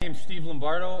name's Steve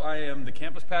Lombardo. I am the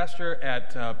campus pastor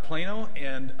at Plano,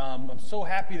 and I'm so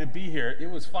happy to be here.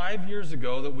 It was 5 years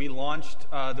ago that we launched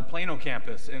the Plano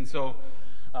campus, and so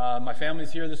my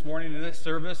family's here this morning in this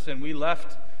service, and we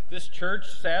left this church,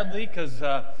 sadly, because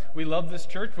we love this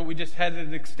church, but we just had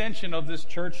an extension of this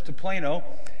church to Plano,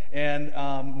 and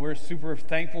we're super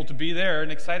thankful to be there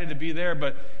and excited to be there,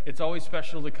 but it's always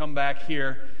special to come back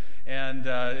here. And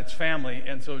it's family,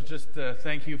 and so just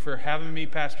thank you for having me,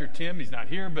 Pastor Tim. He's not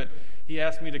here, but he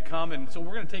asked me to come, and so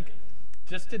we're going to take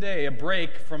just today a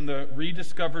break from the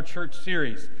Rediscover Church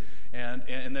series, and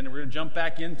then we're going to jump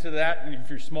back into that. And if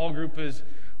your small group is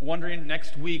wondering,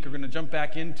 next week we're going to jump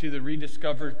back into the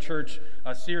Rediscover Church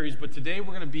series, but today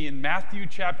we're going to be in Matthew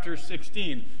chapter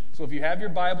 16. So if you have your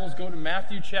Bibles, go to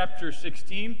Matthew chapter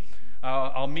 16.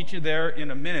 I'll meet you there in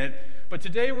a minute. But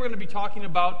today we're going to be talking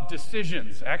about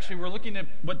decisions. Actually, we're looking at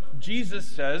what Jesus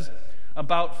says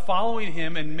about following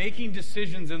him and making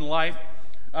decisions in life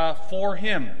for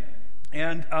him.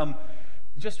 And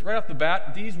just right off the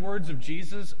bat, these words of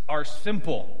Jesus are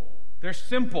simple. They're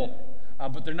simple,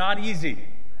 but they're not easy.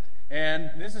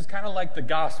 And this is kind of like the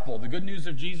gospel, the good news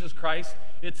of Jesus Christ.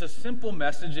 It's a simple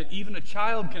message that even a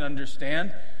child can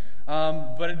understand,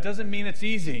 but it doesn't mean it's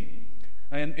easy.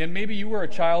 And maybe you were a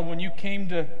child when you came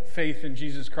to faith in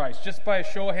Jesus Christ. Just by a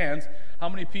show of hands, how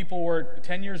many people were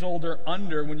 10 years old or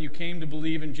under when you came to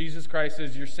believe in Jesus Christ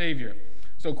as your Savior?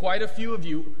 So quite a few of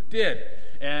you did.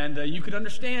 And you could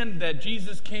understand that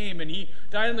Jesus came and he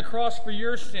died on the cross for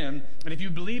your sin. And if you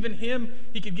believe in him,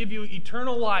 he could give you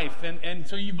eternal life. And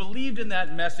so you believed in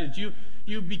that message.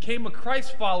 You became a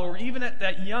Christ follower even at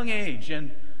that young age.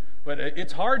 But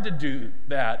it's hard to do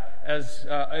that as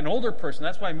an older person.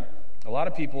 That's why a lot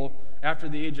of people, after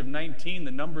the age of 19,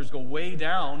 the numbers go way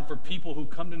down for people who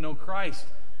come to know Christ.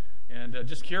 And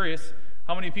just curious,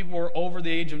 how many people were over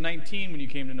the age of 19 when you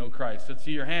came to know Christ? Let's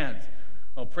see your hands.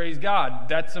 Oh, praise God.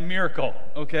 That's a miracle,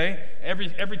 okay?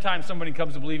 Every time somebody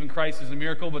comes to believe in Christ is a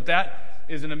miracle, but that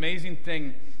is an amazing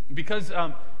thing because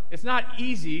it's not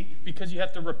easy because you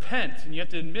have to repent and you have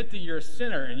to admit that you're a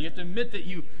sinner and you have to admit that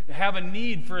you have a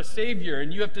need for a Savior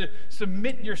and you have to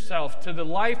submit yourself to the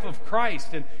life of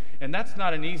Christ. And that's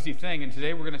not an easy thing. And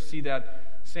today we're going to see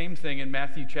that same thing in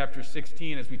Matthew chapter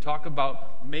 16 as we talk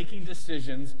about making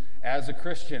decisions as a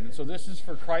Christian. So this is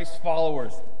for Christ's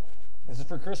followers. This is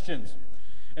for Christians.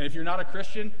 And if you're not a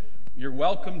Christian, you're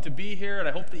welcome to be here. And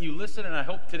I hope that you listen, and I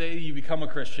hope today you become a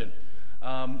Christian.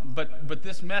 But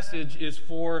this message is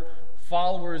for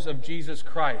followers of Jesus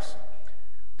Christ.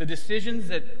 The decisions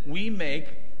that we make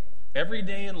every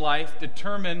day in life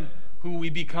determine who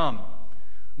we become.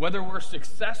 Whether we're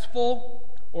successful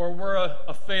or we're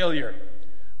a failure.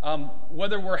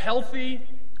 Whether we're healthy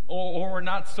or we're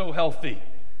not so healthy.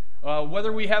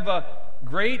 Whether we have a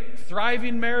great,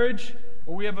 thriving marriage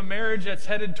or we have a marriage that's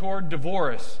headed toward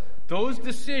divorce. Those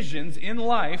decisions in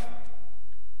life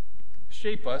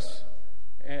shape us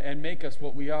and make us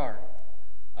what we are.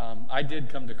 I did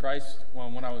come to Christ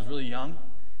when I was really young,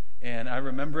 and I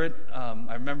remember it.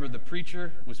 I remember the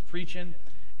preacher was preaching,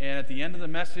 and at the end of the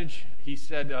message, he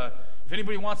said, if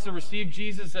anybody wants to receive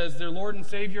Jesus as their Lord and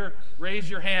Savior, raise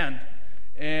your hand.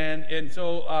 And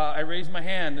so I raised my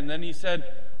hand, and then he said,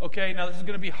 okay, now this is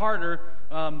going to be harder,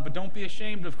 but don't be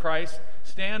ashamed of Christ.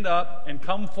 Stand up and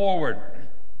come forward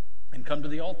and come to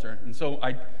the altar. And so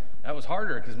that was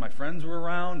harder because my friends were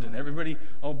around and everybody,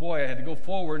 oh boy, I had to go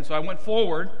forward. And so I went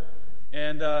forward.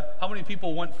 And how many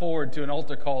people went forward to an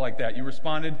altar call like that? You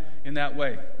responded in that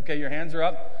way. Okay, your hands are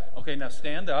up. Okay, now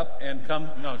stand up and come.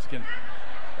 No, just kidding.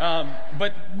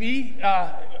 But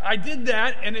I did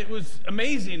that, and it was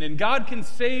amazing. And God can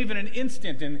save in an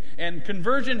instant, and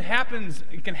conversion happens.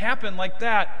 It can happen like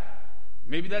that.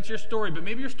 Maybe that's your story, but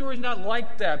maybe your story's not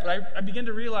like that. But I begin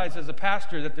to realize as a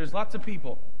pastor that there's lots of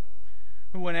people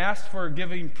who, when asked for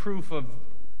giving proof of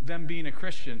them being a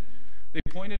Christian, they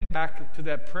pointed back to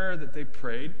that prayer that they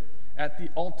prayed at the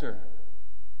altar.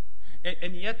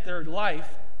 And yet their life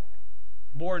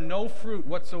bore no fruit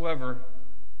whatsoever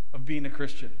of being a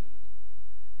Christian.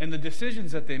 And the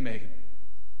decisions that they made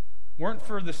weren't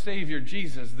for the Savior,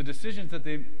 Jesus. The decisions that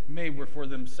they made were for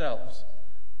themselves,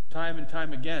 time and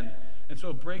time again. And so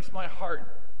it breaks my heart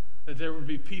that there would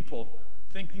be people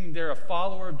thinking they're a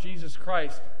follower of Jesus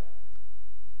Christ,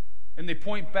 and they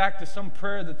point back to some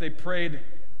prayer that they prayed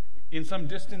in some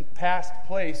distant past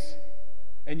place,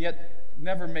 and yet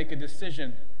never make a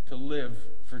decision to live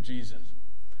for Jesus.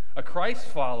 A Christ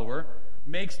follower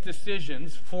makes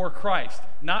decisions for Christ,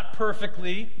 not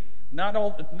perfectly, not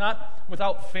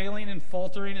without failing and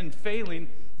faltering and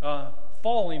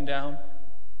falling down,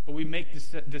 but we make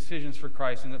decisions for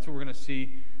Christ, and that's what we're going to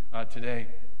see today.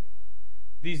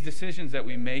 These decisions that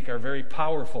we make are very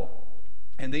powerful,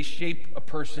 and they shape a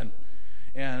person.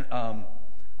 And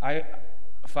I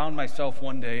found myself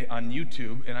one day on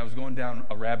YouTube, and I was going down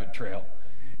a rabbit trail.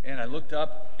 And I looked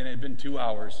up, and it had been 2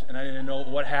 hours, and I didn't know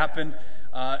what happened.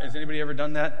 Has anybody ever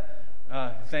done that?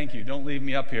 Thank you. Don't leave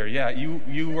me up here. Yeah,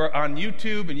 you were on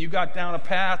YouTube, and you got down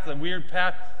a weird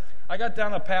path. I got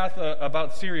down a path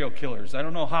about serial killers. I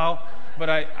don't know how, but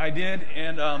I did,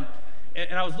 and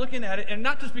I was looking at it, and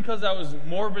not just because I was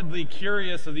morbidly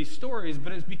curious of these stories,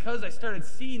 but it's because I started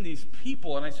seeing these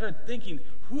people, and I started thinking,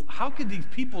 how could these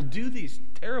people do these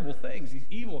terrible things, these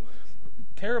evil,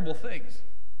 terrible things?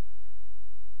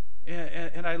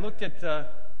 And I looked at, I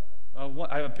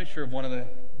have a picture of one of the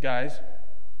guys.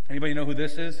 Anybody know who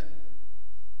this is?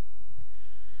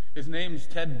 His name's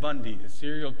Ted Bundy, the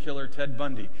serial killer Ted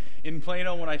Bundy. In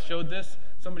Plano, when I showed this,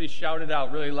 somebody shouted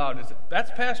out really loud, "That's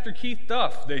Pastor Keith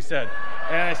Duff," they said.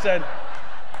 And I said,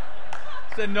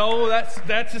 no,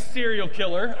 that's a serial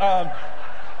killer.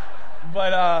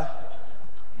 But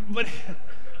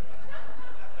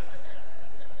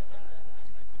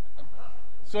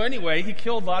so anyway, he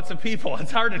killed lots of people.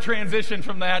 It's hard to transition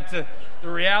from that to the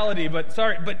reality, but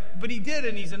he did,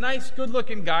 and he's a nice,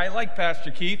 good-looking guy like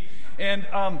Pastor Keith, and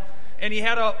he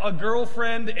had a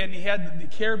girlfriend, and he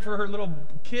cared for her little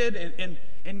kid,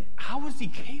 and how was he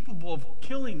capable of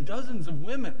killing dozens of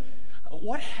women?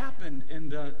 What happened in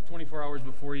the 24 hours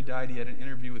before he died? He had an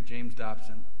interview with James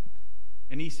Dobson,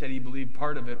 and he said he believed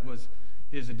part of it was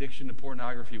his addiction to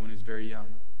pornography when he was very young,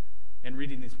 and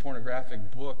reading these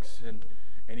pornographic books, and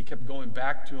he kept going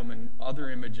back to them and other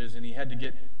images, and he had to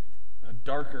get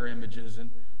darker images,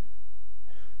 and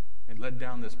led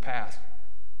down this path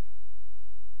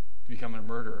to becoming a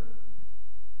murderer.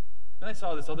 Then I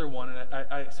saw this other one, and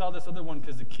I saw this other one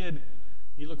because the kid,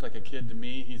 he looked like a kid to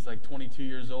me. He's like 22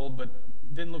 years old, but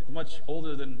didn't look much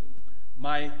older than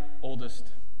my oldest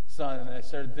son. And I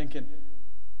started thinking,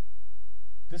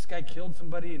 this guy killed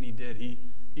somebody, and he did.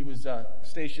 He was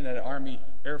stationed at an Army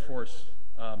Air Force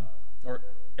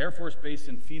Base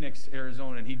in Phoenix,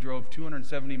 Arizona, and he drove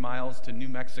 270 miles to New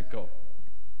Mexico.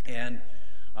 And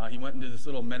he went into this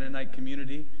little Mennonite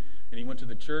community, and he went to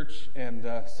the church, and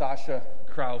Sasha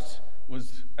Krause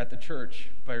was at the church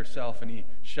by herself, and he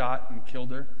shot and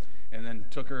killed her, and then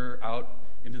took her out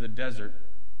into the desert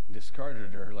and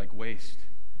discarded her like waste.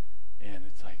 And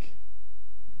it's like,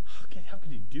 how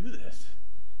could he do this?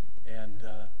 And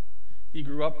he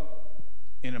grew up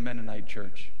in a Mennonite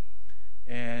church,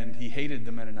 and he hated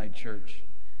the Mennonite church,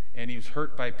 and he was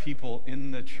hurt by people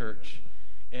in the church,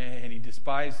 and he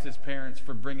despised his parents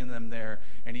for bringing them there,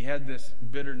 and he had this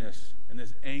bitterness and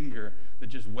this anger that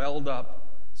just welled up,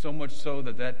 so much so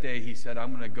that day he said, "I'm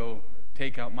going to go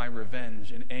take out my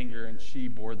revenge and anger," and she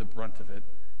bore the brunt of it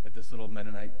at this little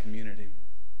Mennonite community.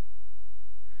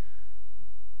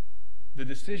 The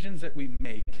decisions that we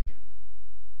make,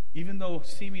 even though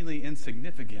seemingly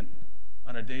insignificant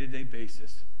on a day-to-day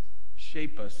basis,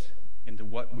 shape us into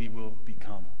what we will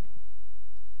become.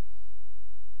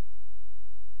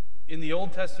 In the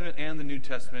Old Testament and the New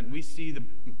Testament, we see the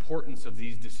importance of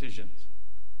these decisions.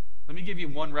 Let me give you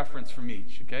one reference from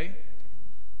each, okay?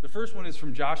 The first one is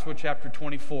from Joshua chapter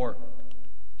 24.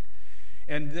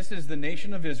 And this is the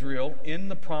nation of Israel in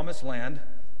the promised land.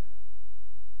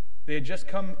 They had just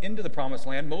come into the promised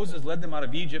land. Moses led them out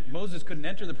of Egypt. Moses couldn't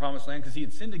enter the promised land because he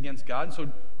had sinned against God. And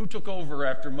so who took over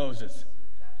after Moses?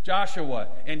 Joshua.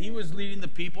 And he was leading the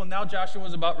people. And now Joshua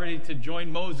was about ready to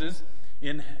join Moses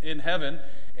in heaven.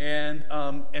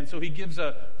 And so he gives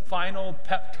a final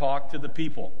pep talk to the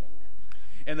people.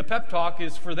 And the pep talk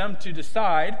is for them to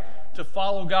decide to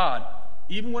follow God.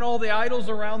 Even when all the idols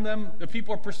around them, the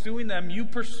people are pursuing them, you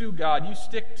pursue God. You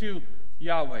stick to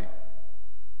Yahweh.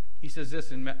 He says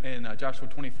this in Joshua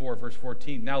 24, verse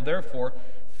 14. "Now therefore,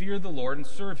 fear the Lord and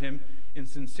serve him in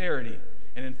sincerity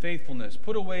and in faithfulness.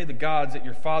 Put away the gods that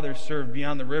your fathers served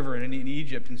beyond the river and in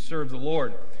Egypt, and serve the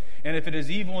Lord. And if it is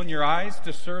evil in your eyes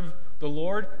to serve the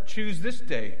Lord, choose this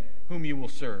day whom you will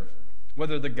serve,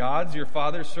 whether the gods your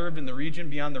fathers served in the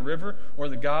region beyond the river, or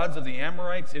the gods of the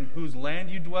Amorites in whose land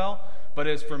you dwell. But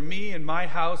as for me and my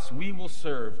house, we will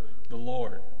serve the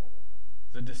Lord."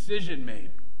 The decision made.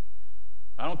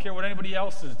 I don't care what anybody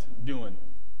else is doing.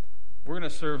 We're going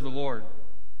to serve the Lord.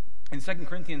 In 2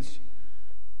 Corinthians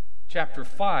chapter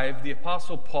 5, the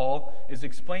Apostle Paul is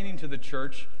explaining to the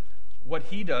church what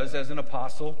he does as an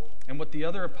apostle and what the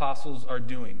other apostles are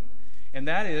doing. And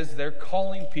that is, they're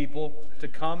calling people to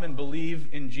come and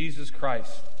believe in Jesus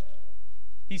Christ.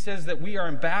 He says that we are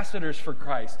ambassadors for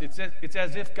Christ. It's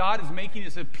as if God is making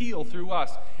his appeal through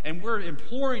us, and we're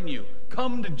imploring you,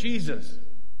 come to Jesus.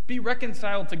 Be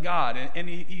reconciled to God. And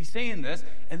he's saying this,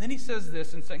 and then he says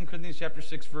this in 2 Corinthians chapter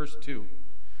 6, verse 2.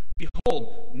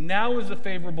 Behold, now is the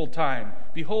favorable time.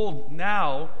 Behold,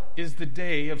 now is the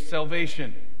day of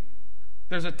salvation.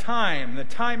 There's a time. The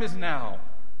time is now.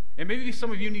 And maybe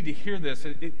some of you need to hear this.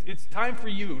 It's time for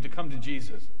you to come to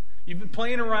Jesus. You've been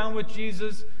playing around with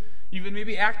Jesus. You've been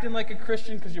maybe acting like a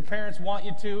Christian because your parents want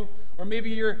you to. Or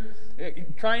maybe you're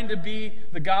trying to be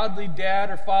the godly dad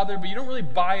or father, but you don't really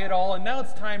buy it all. And now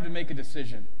it's time to make a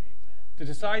decision. To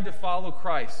decide to follow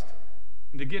Christ.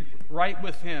 And to get right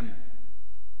with Him.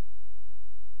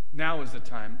 Now is the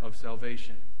time of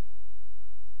salvation.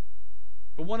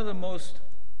 But one of the most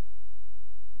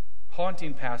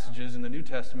haunting passages in the New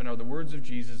Testament are the words of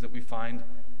Jesus that we find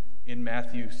in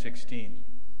Matthew 16.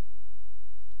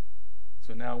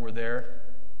 So now we're there.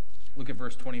 Look at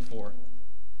verse 24.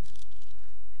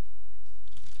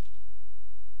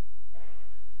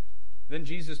 Then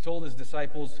Jesus told His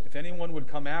disciples, "If anyone would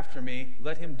come after me,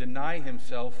 let him deny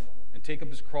himself and take up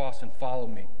his cross and follow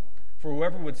me. For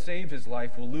whoever would save his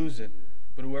life will lose it,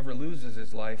 but whoever loses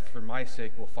his life for my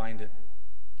sake will find it.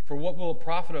 For what will it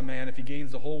profit a man if he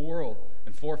gains the whole world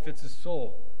and forfeits his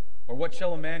soul? Or what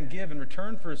shall a man give in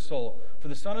return for his soul? For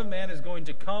the Son of Man is going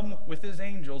to come with his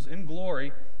angels in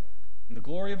glory, in the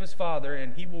glory of his Father,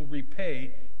 and he will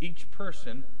repay each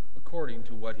person according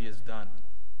to what he has done."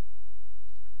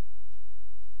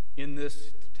 In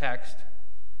this text,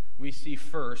 we see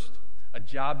first a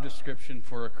job description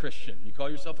for a Christian. You call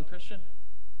yourself a Christian?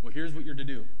 Well, here's what you're to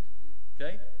do.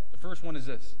 Okay? The first one is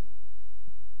this.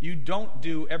 You don't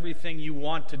do everything you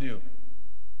want to do.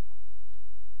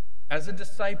 As a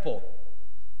disciple,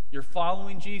 you're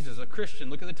following Jesus, a Christian.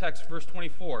 Look at the text, verse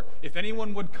 24. If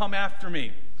anyone would come after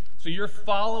me. So you're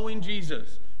following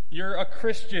Jesus. You're a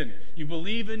Christian. You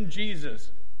believe in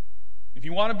Jesus. If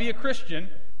you want to be a Christian,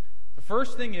 the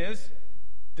first thing is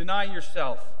deny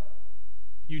yourself.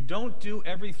 You don't do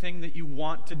everything that you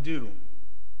want to do.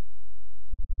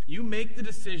 You make the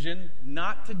decision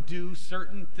not to do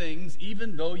certain things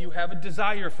even though you have a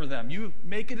desire for them. You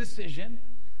make a decision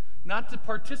not to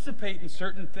participate in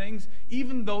certain things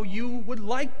even though you would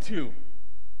like to.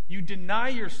 You deny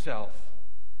yourself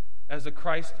as a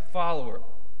Christ follower.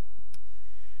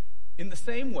 In the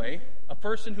same way, a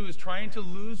person who is trying to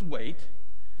lose weight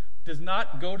does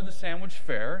not go to the sandwich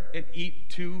fair and eat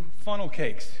 2 funnel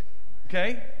cakes.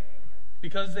 Okay?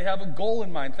 Because they have a goal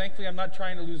in mind. Thankfully, I'm not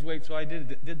trying to lose weight, so I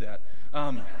did that.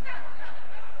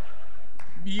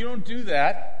 You don't do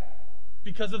that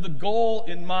because of the goal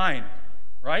in mind,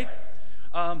 right?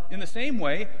 In the same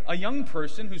way, a young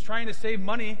person who's trying to save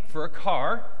money for a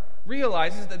car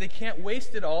realizes that they can't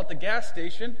waste it all at the gas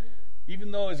station.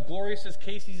 Even though as glorious as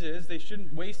Casey's is, they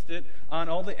shouldn't waste it on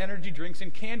all the energy drinks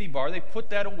and candy bar. They put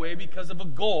that away because of a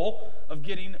goal of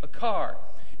getting a car.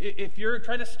 If you're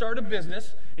trying to start a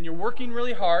business and you're working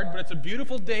really hard, but it's a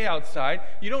beautiful day outside,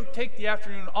 you don't take the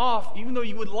afternoon off, even though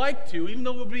you would like to, even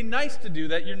though it would be nice to do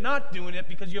that. You're not doing it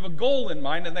because you have a goal in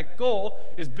mind, and that goal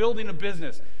is building a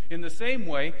business. In the same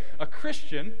way, a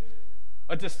Christian,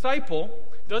 a disciple,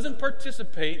 doesn't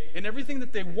participate in everything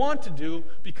that they want to do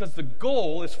because the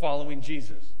goal is following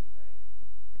Jesus.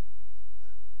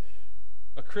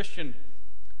 A Christian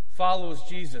follows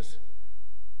Jesus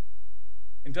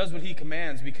and does what He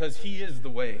commands because He is the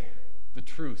way, the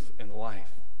truth, and the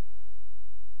life.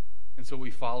 And so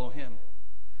we follow Him.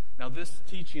 Now, this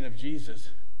teaching of Jesus,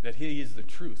 that He is the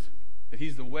truth, that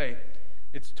He's the way,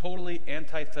 it's totally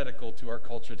antithetical to our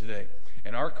culture today.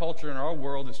 And our culture and our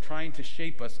world is trying to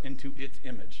shape us into its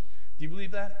image. Do you believe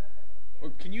that?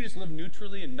 Or can you just live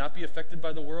neutrally and not be affected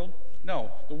by the world?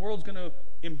 No, the world's going to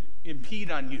impede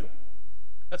on you.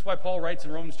 That's why Paul writes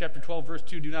in Romans chapter 12, verse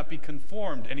 2, "Do not be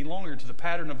conformed any longer to the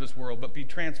pattern of this world, but be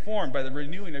transformed by the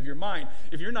renewing of your mind."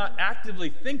 If you're not actively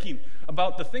thinking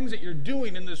about the things that you're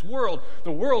doing in this world,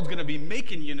 the world's going to be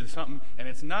making you into something, and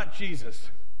it's not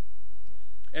Jesus.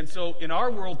 And so in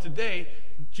our world today,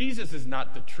 Jesus is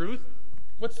not the truth.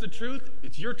 What's the truth?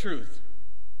 It's your truth.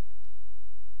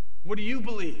 What do you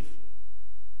believe?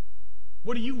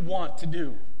 What do you want to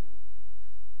do?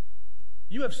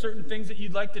 You have certain things that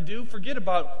you'd like to do. Forget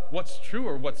about what's true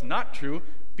or what's not true.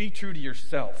 Be true to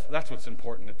yourself. That's what's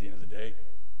important at the end of the day.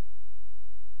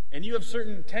 And you have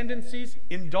certain tendencies.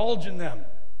 Indulge in them.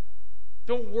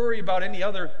 Don't worry about any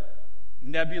other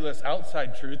nebulous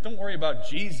outside truth. Don't worry about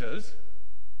Jesus.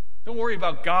 Don't worry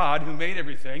about God who made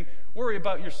everything. Worry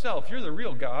about yourself. You're the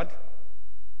real God.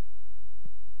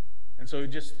 And so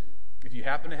just, if you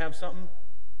happen to have something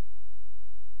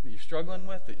that you're struggling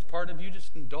with, that's part of you,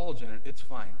 just indulge in it. It's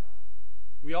fine.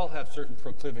 We all have certain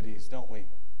proclivities, don't we,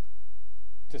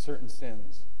 to certain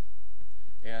sins.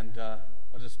 And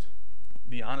I'll just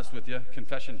be honest with you,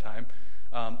 confession time.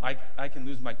 I can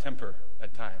lose my temper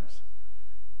at times.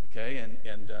 Okay,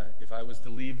 and if I was to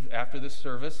leave after this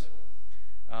service,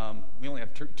 we only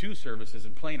have 2 services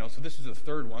in Plano, so this is the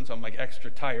 3rd one, so I'm like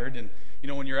extra tired. And you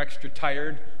know, when you're extra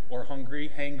tired or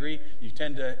hangry, you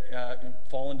tend to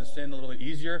fall into sin a little bit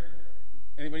easier.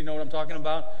 Anybody know what I'm talking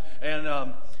about?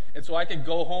 And so I could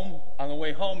go home on the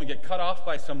way home and get cut off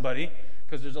by somebody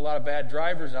because there's a lot of bad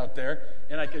drivers out there,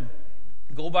 and I could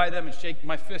go by them and shake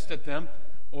my fist at them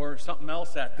or something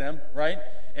else at them, right?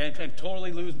 And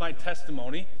totally lose my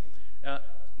testimony.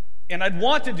 And I'd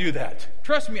want to do that.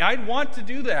 Trust me, I'd want to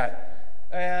do that.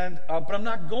 And but I'm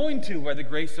not going to by the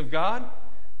grace of God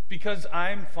because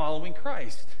I'm following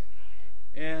Christ.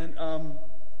 And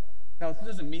now it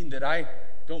doesn't mean that I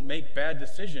don't make bad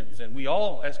decisions. And we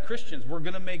all, as Christians, we're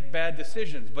going to make bad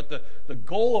decisions. But the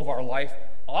goal of our life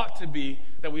ought to be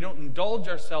that we don't indulge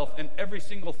ourselves in every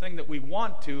single thing that we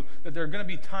want to, that there are going to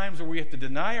be times where we have to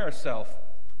deny ourselves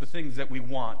the things that we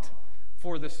want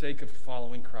for the sake of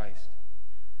following Christ.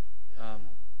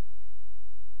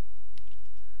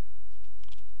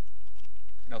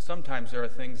 Now, sometimes there are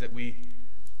things that we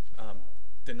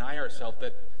deny ourselves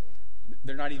that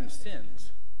they're not even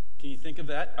sins. Can you think of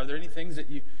that? Are there anything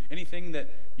that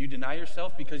you deny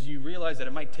yourself because you realize that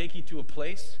it might take you to a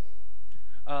place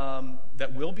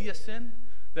that will be a sin,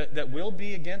 that will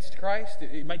be against Christ?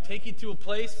 It might take you to a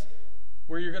place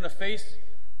where you're going to face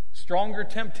stronger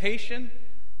temptation.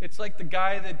 It's like the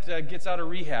guy that gets out of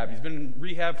rehab. He's been in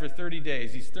rehab for 30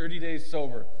 days. He's 30 days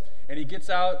sober. And he gets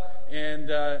out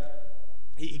and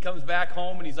he comes back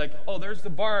home and he's like, oh, there's the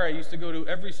bar I used to go to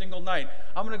every single night.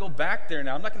 I'm going to go back there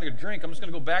now. I'm not going to drink. I'm just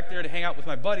going to go back there to hang out with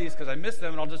my buddies because I miss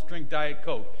them, and I'll just drink Diet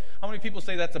Coke. How many people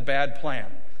say that's a bad plan?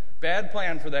 Bad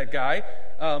plan for that guy.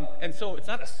 And so it's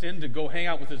not a sin to go hang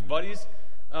out with his buddies,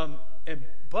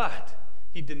 but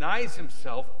he denies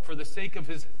himself for the sake of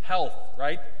his health,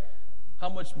 right? How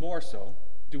much more so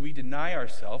do we deny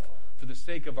ourselves for the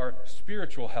sake of our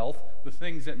spiritual health, the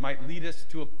things that might lead us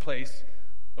to a place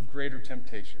of greater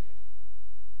temptation?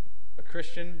 A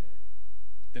Christian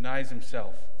denies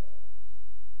himself.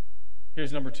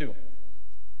 Here's number 2.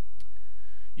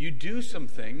 You do some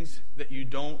things that you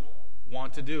don't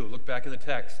want to do. Look back at the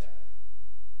text.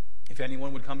 If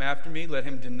anyone would come after me, let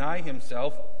him deny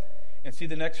himself. And see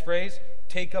the next phrase?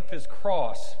 Take up his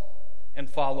cross and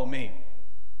follow me.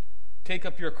 Take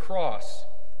up your cross.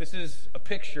 This is a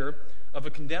picture of a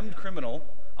condemned criminal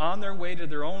on their way to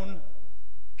their own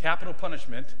capital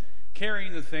punishment,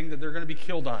 carrying the thing that they're going to be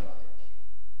killed on.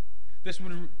 This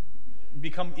would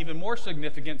become even more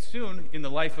significant soon in the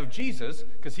life of Jesus,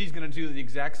 because he's going to do the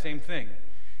exact same thing.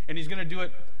 And he's going to do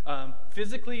it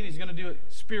physically, and he's going to do it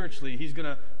spiritually. He's going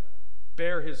to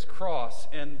bear his cross.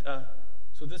 And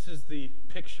so this is the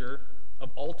picture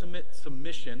of ultimate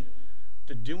submission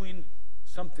to doing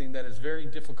something that is very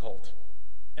difficult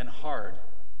and hard.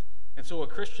 And so a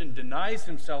Christian denies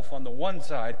himself on the one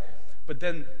side, but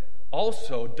then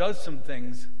also does some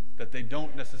things that they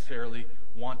don't necessarily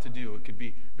want to do. It could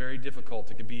be very difficult.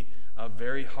 It could be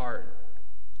very hard.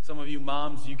 Some of you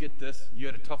moms, you get this. You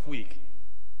had a tough week.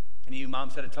 Any of you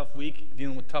moms had a tough week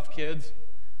dealing with tough kids,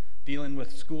 dealing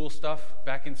with school stuff,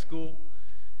 back in school,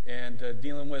 and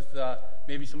dealing with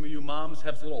maybe some of you moms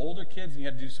have little older kids and you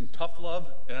had to do some tough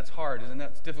love, and that's hard, isn't that?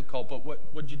 It's difficult, but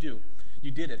what'd you do? You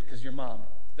did it because you're mom.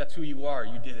 That's who you are.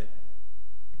 You did it.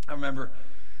 I remember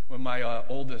when my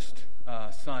oldest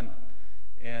son,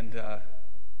 and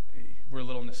we're a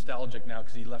little nostalgic now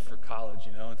because he left for college,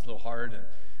 you know. It's a little hard.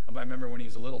 And I remember when he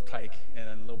was a little tyke and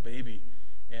a little baby,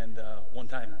 and one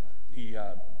time he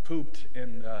pooped,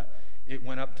 and it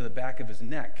went up to the back of his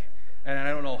neck. And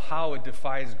I don't know how it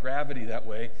defies gravity that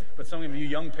way, but some of you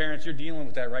young parents, you're dealing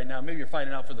with that right now. Maybe you're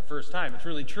finding out for the first time. It's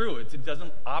really true. It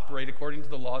doesn't operate according to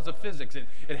the laws of physics.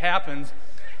 It happens.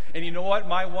 And you know what?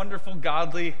 My wonderful,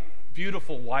 godly,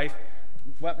 beautiful wife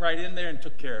went right in there and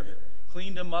took care of it.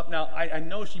 Cleaned him up. Now, I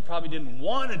know she probably didn't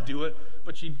want to do it,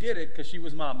 but she did it because she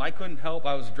was mom. I couldn't help.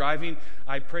 I was driving.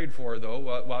 I prayed for her, though,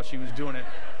 while she was doing it.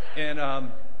 And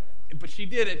but she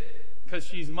did it because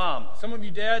she's mom. Some of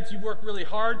you dads, you work really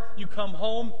hard. You come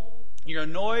home, you're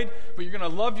annoyed, but you're going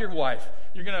to love your wife.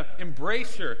 You're going to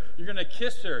embrace her. You're going to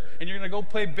kiss her. And you're going to go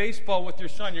play baseball with your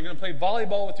son. You're going to play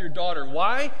volleyball with your daughter.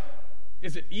 Why?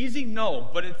 Is it easy? No,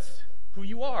 but it's who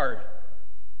you are.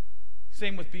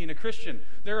 Same with being a Christian.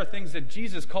 There are things that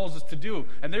Jesus calls us to do,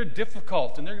 and they're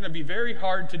difficult, and they're going to be very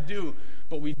hard to do,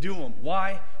 but we do them.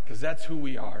 Why? Because that's who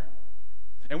we are.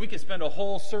 And we could spend a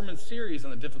whole sermon series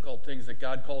on the difficult things that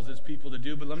God calls his people to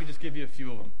do, but let me just give you a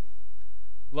few of them.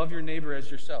 Love your neighbor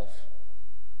as yourself.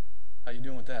 How you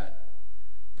doing with that?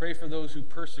 Pray for those who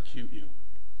persecute you.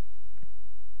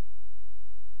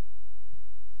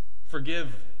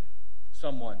 Forgive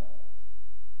someone.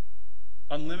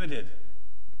 Unlimited.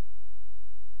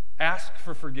 Ask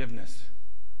for forgiveness.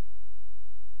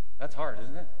 That's hard,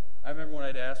 isn't it? I remember when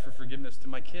I'd ask for forgiveness to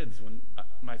my kids,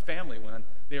 my family, when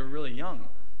they were really young.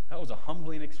 That was a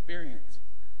humbling experience.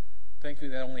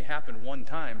 Thankfully, that only happened one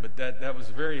time, but that was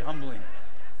very humbling.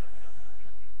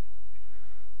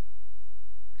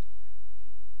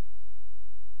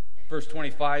 Verse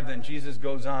 25, then Jesus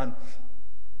goes on,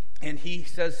 and he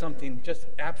says something just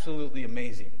absolutely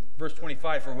amazing. Verse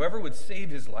 25, for whoever would save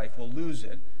his life will lose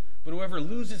it, but whoever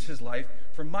loses his life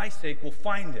for my sake will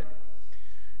find it.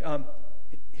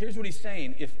 Here's what he's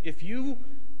saying. If you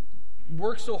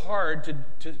work so hard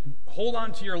to hold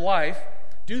on to your life,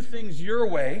 do things your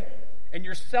way, and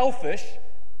you're selfish,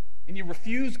 and you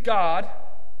refuse God,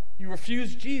 you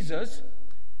refuse Jesus,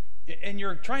 and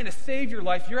you're trying to save your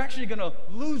life, you're actually going to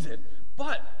lose it.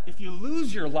 But if you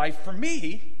lose your life for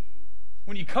me,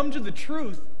 when you come to the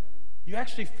truth, you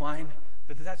actually find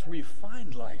that that's where you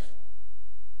find life.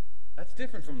 That's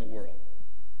different from the world.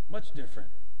 Much different.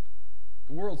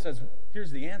 The world says,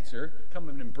 here's the answer. Come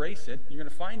and embrace it. You're going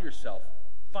to find yourself.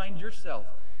 Find yourself.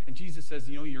 And Jesus says,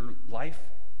 your life,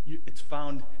 it's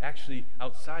found actually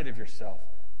outside of yourself.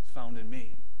 It's found in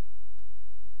me.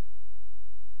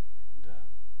 And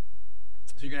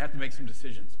so you're going to have to make some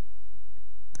decisions.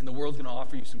 And the world's going to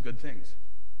offer you some good things.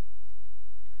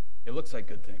 It looks like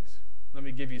good things. Let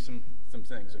me give you some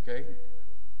things, okay?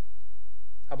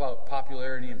 How about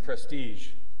popularity and prestige?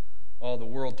 Oh, the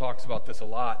world talks about this a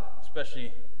lot,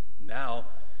 especially now.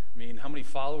 I mean, how many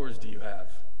followers do you have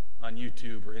on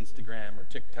YouTube or Instagram or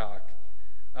TikTok?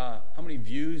 How many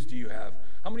views do you have?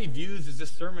 How many views is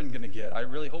this sermon going to get? I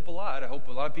really hope a lot. I hope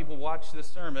a lot of people watch this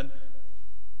sermon.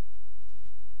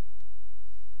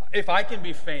 If I can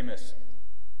be famous,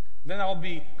 then I'll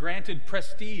be granted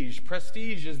prestige.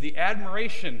 Prestige is the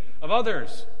admiration of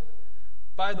others.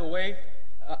 By the way,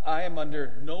 I am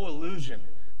under no illusion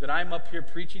that I'm up here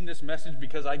preaching this message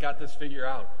because I got this figured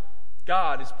out.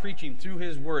 God is preaching through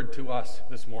His Word to us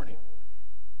this morning.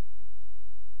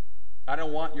 I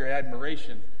don't want your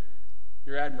admiration.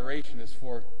 Your admiration is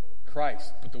for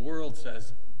Christ. But the world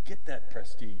says, get that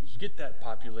prestige, get that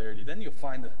popularity. Then you'll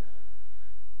find the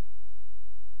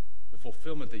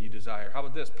fulfillment that you desire. How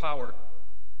about this? Power.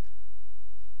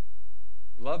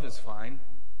 Love is fine,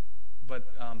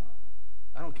 but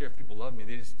I don't care if people love me.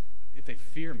 If they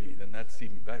fear me, then that's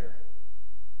even better.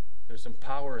 There's some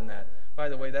power in that. By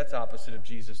the way, that's opposite of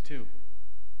Jesus too.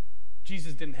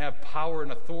 Jesus didn't have power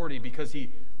and authority because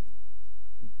he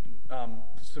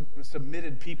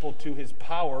submitted people to his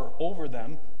power over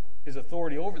them, his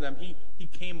authority over them. He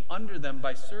came under them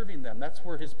by serving them. That's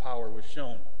where his power was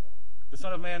shown. The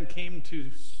Son of Man came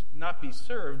to not be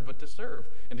served, but to serve,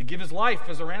 and to give his life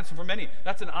as a ransom for many.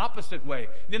 That's an opposite way.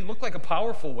 It didn't look like a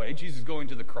powerful way, Jesus going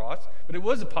to the cross, but it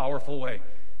was a powerful way.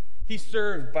 He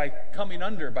served by coming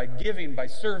under, by giving, by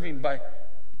serving, by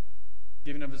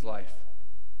giving of his life.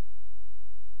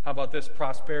 How about this?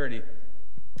 Prosperity.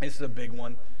 This is a big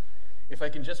one. If I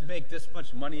can just make this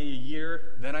much money a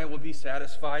year, then I will be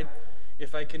satisfied.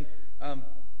 If I can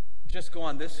just go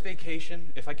on this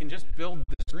vacation, if I can just build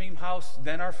this dream house,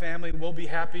 then our family will be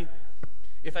happy.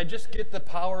 If I just get the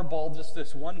Powerball just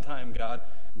this one time, God,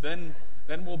 then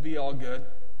we'll be all good.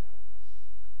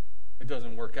 It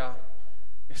doesn't work out.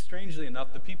 Strangely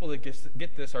enough, the people that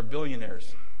get this are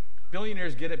billionaires.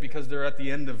 Billionaires get it because they're at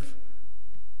the end of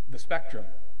the spectrum.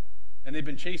 And they've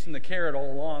been chasing the carrot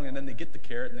all along, and then they get the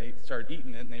carrot and they start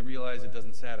eating it and they realize it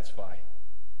doesn't satisfy.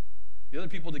 The other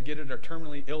people that get it are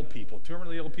terminally ill people.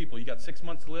 Terminally ill people. You got 6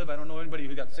 months to live. I don't know anybody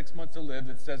who got 6 months to live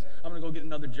that says, I'm going to go get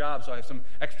another job so I have some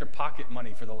extra pocket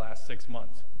money for the last 6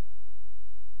 months.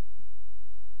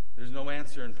 There's no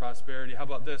answer in prosperity. How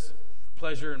about this?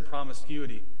 Pleasure and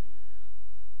promiscuity.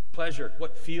 Pleasure.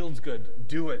 What feels good?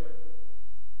 Do it.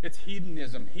 It's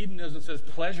hedonism. Hedonism says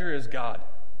pleasure is God.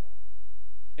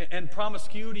 And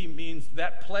promiscuity means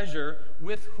that pleasure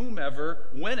with whomever,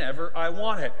 whenever I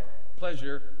want it.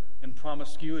 Pleasure and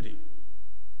promiscuity.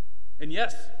 And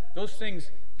yes, those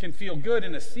things can feel good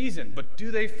in a season, but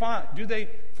do they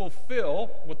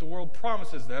fulfill what the world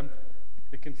promises them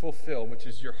it can fulfill, which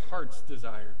is your heart's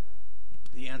desire?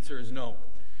 The answer is no.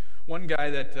 One guy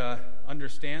that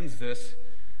understands this,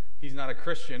 he's not a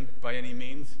Christian by any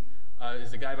means,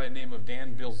 is a guy by the name of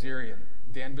Dan Bilzerian.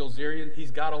 Dan Bilzerian, he's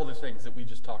got all the things that we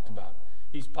just talked about.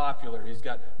 He's popular. He's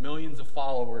got millions of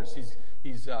followers.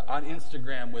 He's on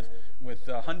Instagram with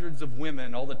hundreds of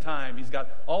women all the time. He's got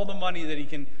all the money that he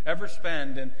can ever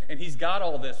spend, and he's got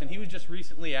all this. And he was just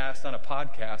recently asked on a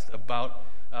podcast about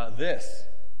this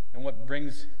and what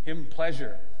brings him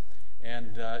pleasure.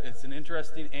 And it's an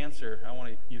interesting answer. I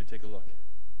want you to take a look.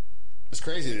 It's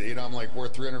crazy. I'm like,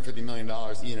 worth $350 million.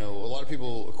 A lot of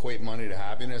people equate money to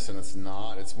happiness, and it's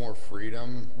not. It's more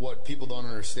freedom. What people don't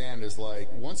understand is, like,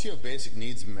 once you have basic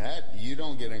needs met, you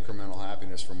don't get incremental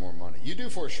happiness for more money. You do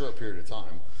for a short period of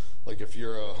time. Like, if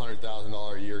you're a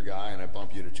 $100,000 a year guy and I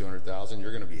bump you to $200,000,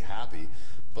 you're going to be happy.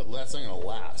 But that's not going to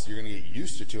last. You're going to get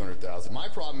used to $200,000. My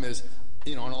problem is,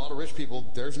 and a lot of rich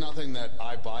people, there's nothing that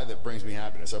I buy that brings me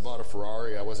happiness. I bought a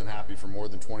Ferrari. I wasn't happy for more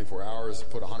than 24 hours,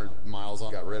 put 100 miles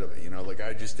on, got rid of it.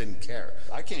 I just didn't care.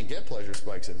 I can't get pleasure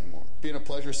spikes anymore. Being a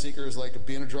pleasure seeker is like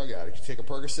being a drug addict. You take a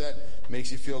Percocet,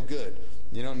 makes you feel good.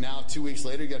 Now 2 weeks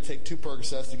later, you got to take 2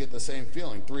 Percocets to get the same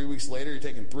feeling. 3 weeks later, you're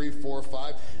taking 3, 4,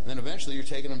 5, and then eventually you're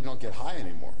taking them, you don't get high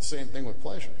anymore. Same thing with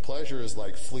pleasure. Pleasure is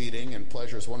like fleeting, and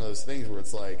pleasure is one of those things where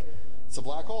it's like, it's a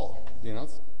black hole,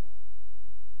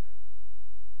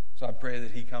 So I pray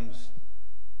that he comes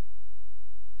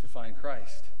to find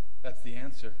Christ. That's the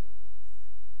answer.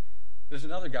 There's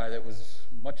another guy that was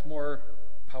much more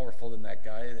powerful than that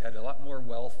guy. Had a lot more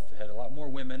wealth, had a lot more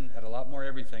women, had a lot more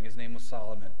everything. His name was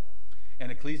Solomon.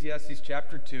 And Ecclesiastes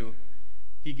chapter 2,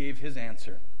 he gave his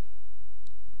answer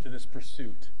to this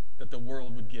pursuit that the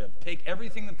world would give. Take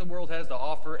everything that the world has to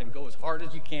offer and go as hard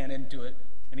as you can into it.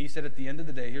 And he said at the end of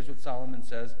the day, here's what Solomon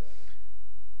says.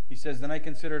 He says, "Then I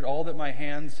considered all that my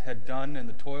hands had done and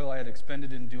the toil I had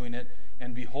expended in doing it,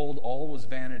 and behold, all was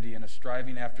vanity and a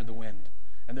striving after the wind,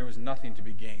 and there was nothing to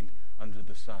be gained under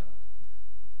the sun."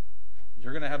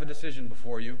 You're going to have a decision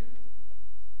before you.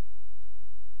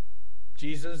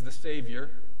 Jesus, the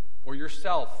Savior, or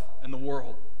yourself and the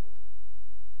world.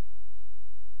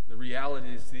 The reality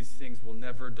is these things will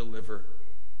never deliver.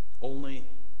 Only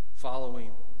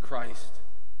following Christ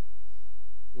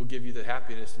will give you the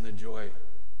happiness and the joy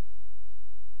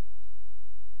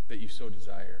that you so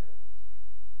desire.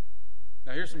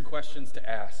 Now here's some questions to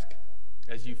ask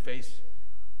as you face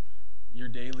your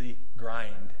daily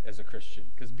grind as a Christian.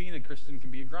 Because being a Christian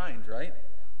can be a grind, right?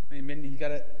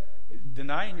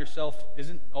 Denying yourself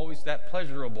isn't always that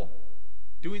pleasurable.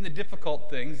 Doing the difficult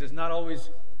things is not always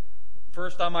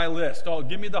first on my list. Oh,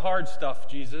 give me the hard stuff,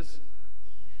 Jesus.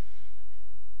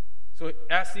 So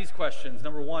ask these questions.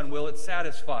 Number 1, will it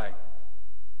satisfy?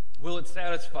 Will it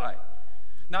satisfy?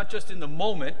 Not just in the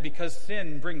moment, because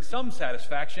sin brings some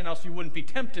satisfaction, else you wouldn't be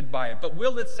tempted by it. But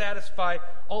will it satisfy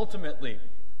ultimately?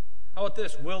 How about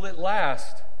this? Will it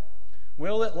last?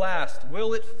 Will it last?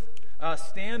 Will it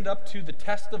stand up to the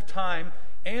test of time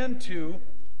and to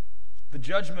the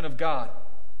judgment of God?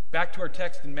 Back to our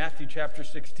text in Matthew chapter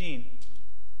 16.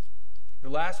 The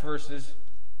last verses,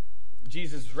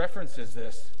 Jesus references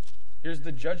this. Here's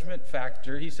the judgment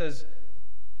factor. He says,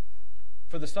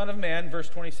 "For the Son of Man," verse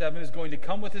 27, "is going to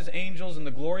come with his angels in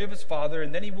the glory of his Father,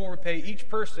 and then he will repay each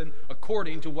person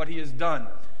according to what he has done."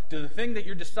 To the thing that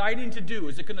you're deciding to do,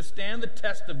 is it going to stand the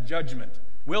test of judgment?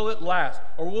 Will it last?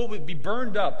 Or will it be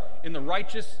burned up in the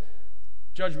righteous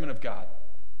judgment of God?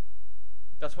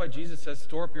 That's why Jesus says,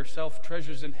 store up yourself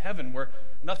treasures in heaven where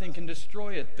nothing can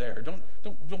destroy it there.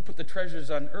 Don't put the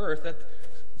treasures on earth, that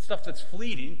stuff that's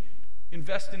fleeting.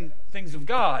 Invest in things of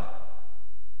God.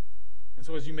 And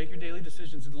so as you make your daily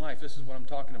decisions in life, this is what I'm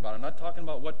talking about. I'm not talking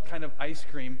about what kind of ice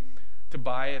cream to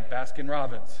buy at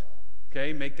Baskin-Robbins.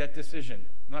 Okay, make that decision.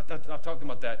 I'm not talking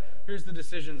about that. Here's the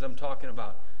decisions I'm talking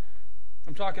about.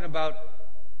 I'm talking about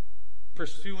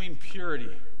pursuing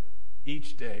purity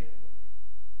each day.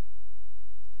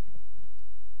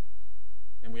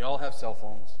 And we all have cell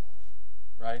phones,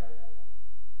 right?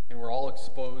 And we're all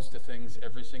exposed to things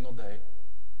every single day.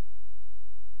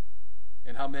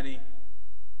 And how many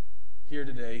here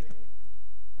today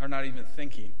are not even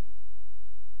thinking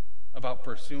about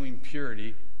pursuing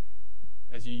purity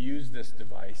as you use this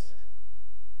device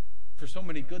for so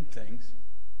many good things,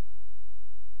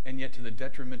 and yet to the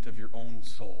detriment of your own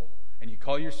soul? And you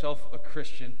call yourself a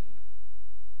Christian,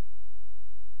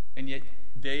 and yet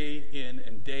day in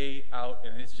and day out,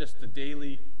 and it's just the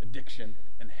daily addiction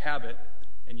and habit,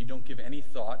 and you don't give any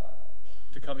thought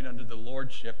to coming under the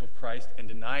lordship of Christ and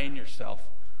denying yourself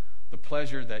the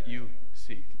pleasure that you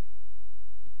seek.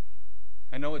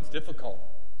 I know it's difficult,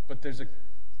 but there's a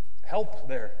help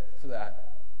there for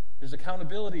that. There's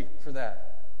accountability for that.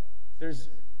 There's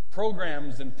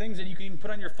programs and things that you can even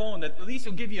put on your phone that at least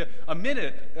will give you a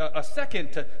minute, a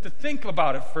second to think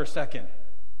about it for a second.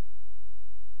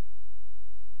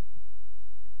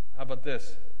 How about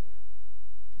this?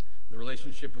 The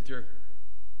relationship with your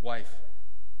wife,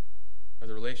 or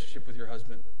the relationship with your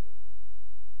husband.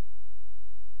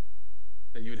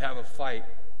 That you would have a fight,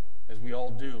 as we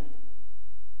all do,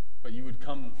 but you would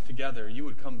come together. You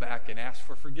would come back and ask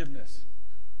for forgiveness.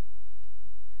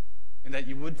 And that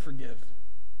you would forgive.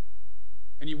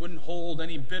 And you wouldn't hold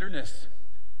any bitterness.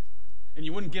 And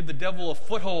you wouldn't give the devil a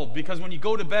foothold, because when you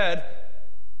go to bed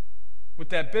with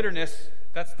that bitterness,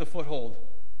 that's the foothold.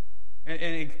 And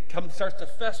it starts to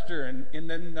fester, and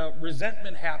then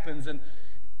resentment happens, and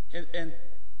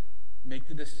make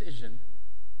the decision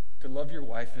to love your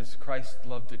wife as Christ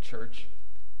loved the church.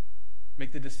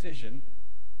 Make the decision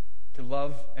to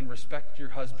love and respect your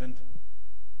husband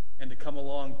and to come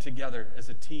along together as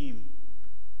a team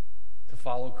to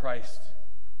follow Christ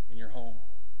in your home.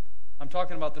 I'm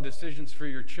talking about the decisions for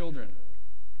your children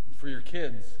and for your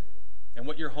kids and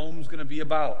what your home's going to be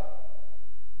about,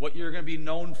 what you're going to be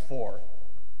known for.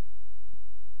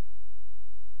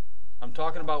 I'm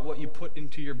talking about what you put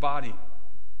into your body.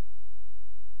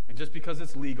 And just because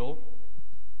it's legal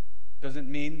doesn't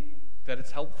mean that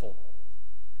it's helpful.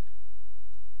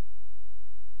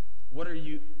 What are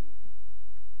you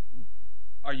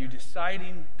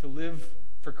deciding to live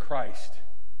for Christ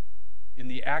in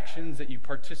the actions that you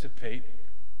participate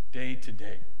day to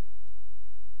day?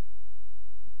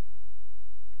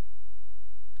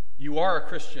 You are a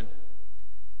Christian,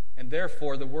 and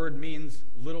therefore the word means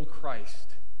little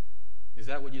Christ. Is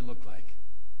that what you look like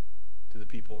to the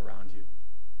people around you?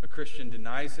 A Christian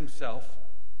denies himself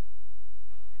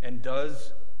and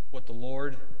does what the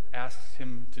Lord asks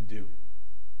him to do.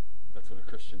 That's what a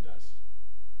Christian does.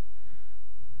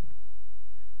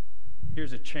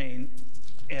 Here's a chain,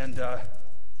 and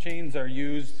chains are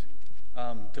used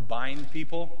to bind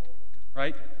people,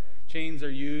 right? Chains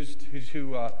are used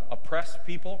to oppress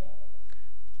people.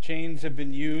 Chains have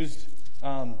been used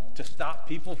to stop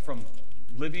people from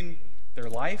living their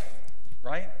life,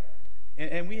 right?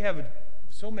 And we have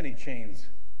so many chains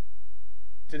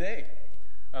today.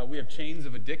 We have chains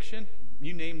of addiction.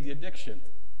 You name the addiction.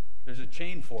 There's a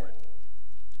chain for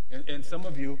it. And some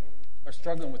of you are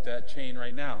struggling with that chain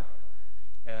right now.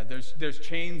 There's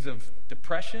chains of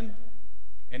depression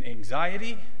and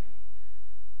anxiety,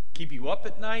 keep you up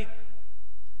at night.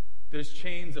 There's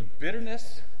chains of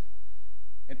bitterness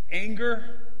and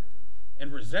anger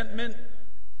and resentment.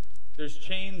 There's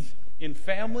chains in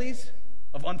families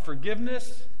of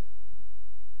unforgiveness.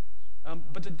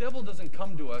 But the devil doesn't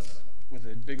come to us with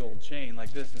a big old chain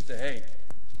like this and say, hey,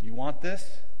 you want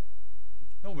this?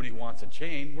 Nobody wants a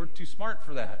chain. We're too smart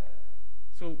for that.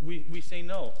 So we say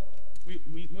no.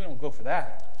 We don't go for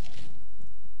that.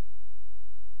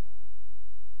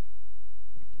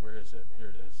 Where is it? Here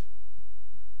it is.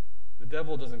 The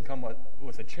devil doesn't come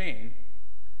with a chain.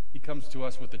 He comes to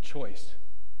us with a choice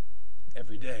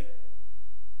every day.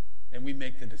 And we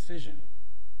make the decision.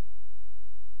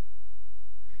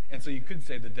 And so you could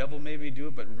say the devil made me do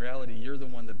it, but in reality, you're the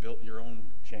one that built your own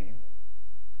chain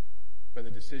by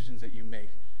the decisions that you make.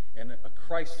 And a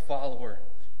Christ follower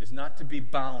is not to be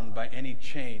bound by any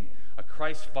chain. A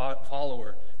Christ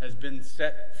follower has been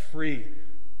set free.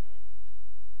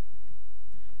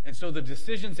 And so the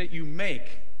decisions that you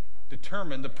make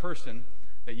determine the person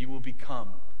that you will become.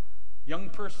 Young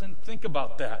person, think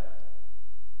about that.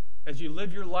 As you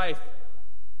live your life,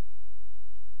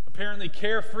 apparently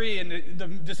carefree, and the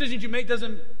decisions you make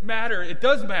doesn't matter. It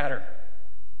does matter.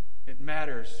 It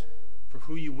matters for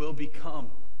who you will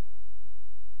become.